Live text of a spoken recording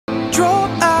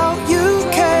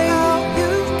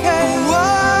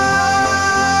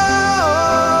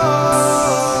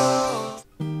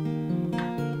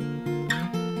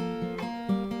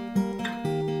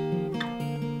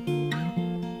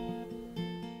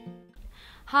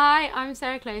Hi, I'm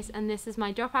Sarah Close and this is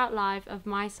my Dropout Live of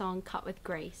my song Cut with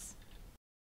Grace.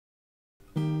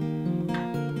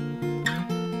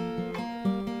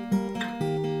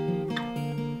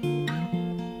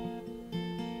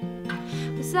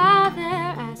 Was I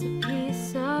there as a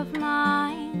peace of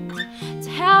mind to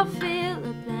help fill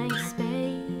a blank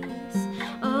space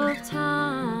of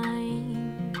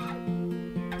time?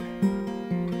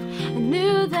 I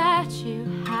knew that you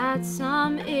had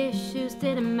some issues,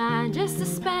 didn't mind just to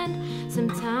spend some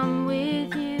time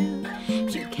with you,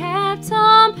 but you kept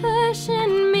on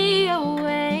pushing me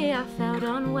away. I felt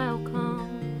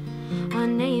unwelcome,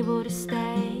 unable to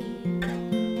stay.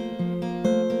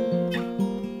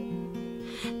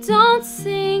 Don't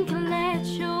sink, let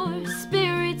your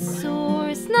spirit soar.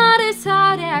 It's not as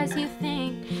hard as you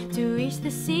think to reach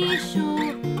the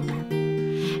seashore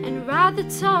and ride the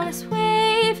tallest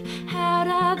wave out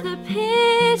of the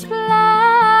pitch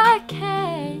black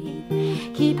cave.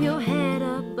 Keep your head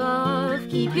above,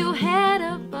 keep your head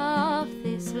above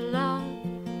this love.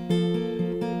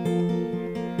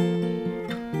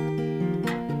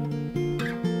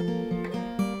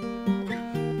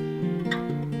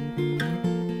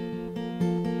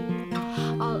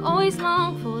 I'll always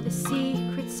long for the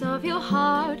secrets of your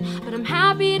heart, but I'm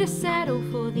happy to settle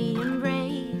for the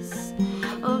embrace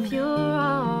of your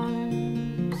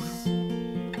arms.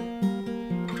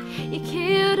 You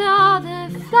killed all the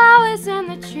flowers and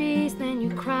the trees, then you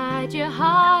cried your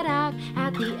heart out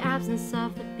at the absence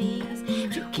of the bees.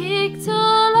 You kicked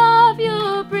all of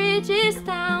your bridges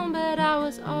down, but I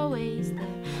was always there.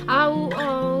 I will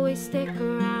always stick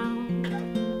around.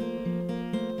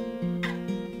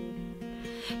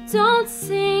 Don't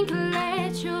sink,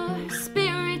 let your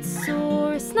spirit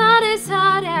soar. It's not as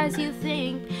hard as you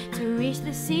think to reach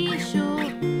the seashore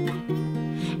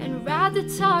and ride the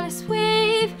tallest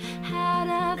wave out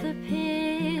of the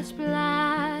pitch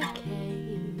black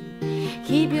cave.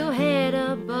 Keep your head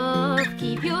above,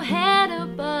 keep your head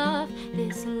above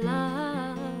this love.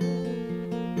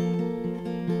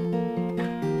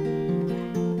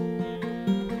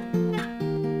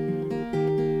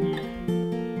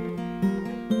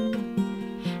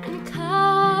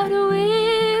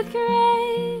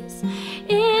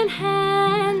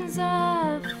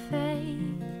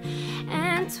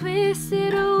 Twist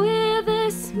it with a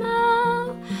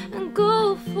smile and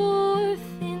go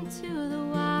forth into the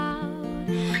wild.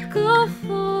 Go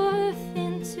forth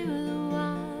into the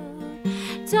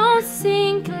wild. Don't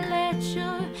sink, let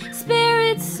your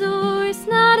spirit soar. It's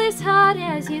not as hard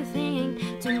as you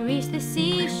think to reach the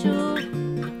seashore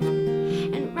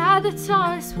and ride the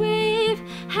tallest wave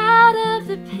out of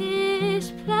the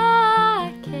pitch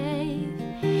black cave.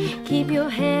 Keep your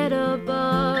head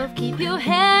above, keep your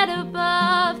head above